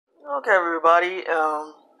Okay, everybody.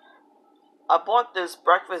 I bought this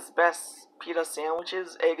breakfast best pita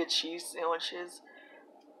sandwiches, egg and cheese sandwiches.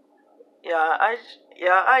 I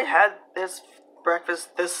had this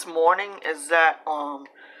breakfast this morning. Is that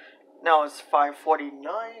now it's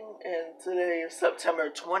 5:49, and today is September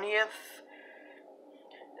 20th.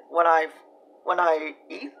 When I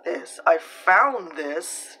eat this, I found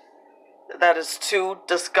this that is too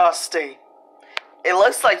disgusting. It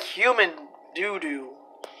looks like human doo doo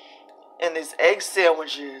in these egg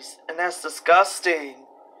sandwiches, and that's disgusting.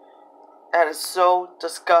 That is so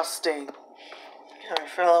disgusting. I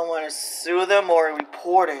feel I want to sue them or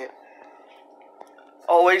report it.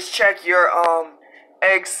 Always check your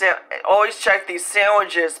always check these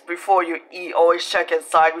sandwiches before you eat. Always check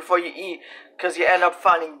inside before you eat, because you end up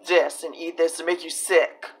finding this and eat this to make you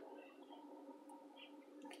sick.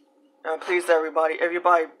 Please, everybody, if you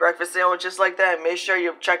buy breakfast sandwiches like that, make sure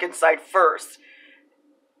you check inside first.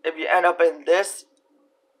 If you end up in this,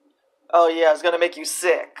 oh yeah, it's gonna make you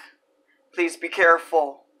sick. Please be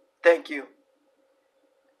careful. Thank you.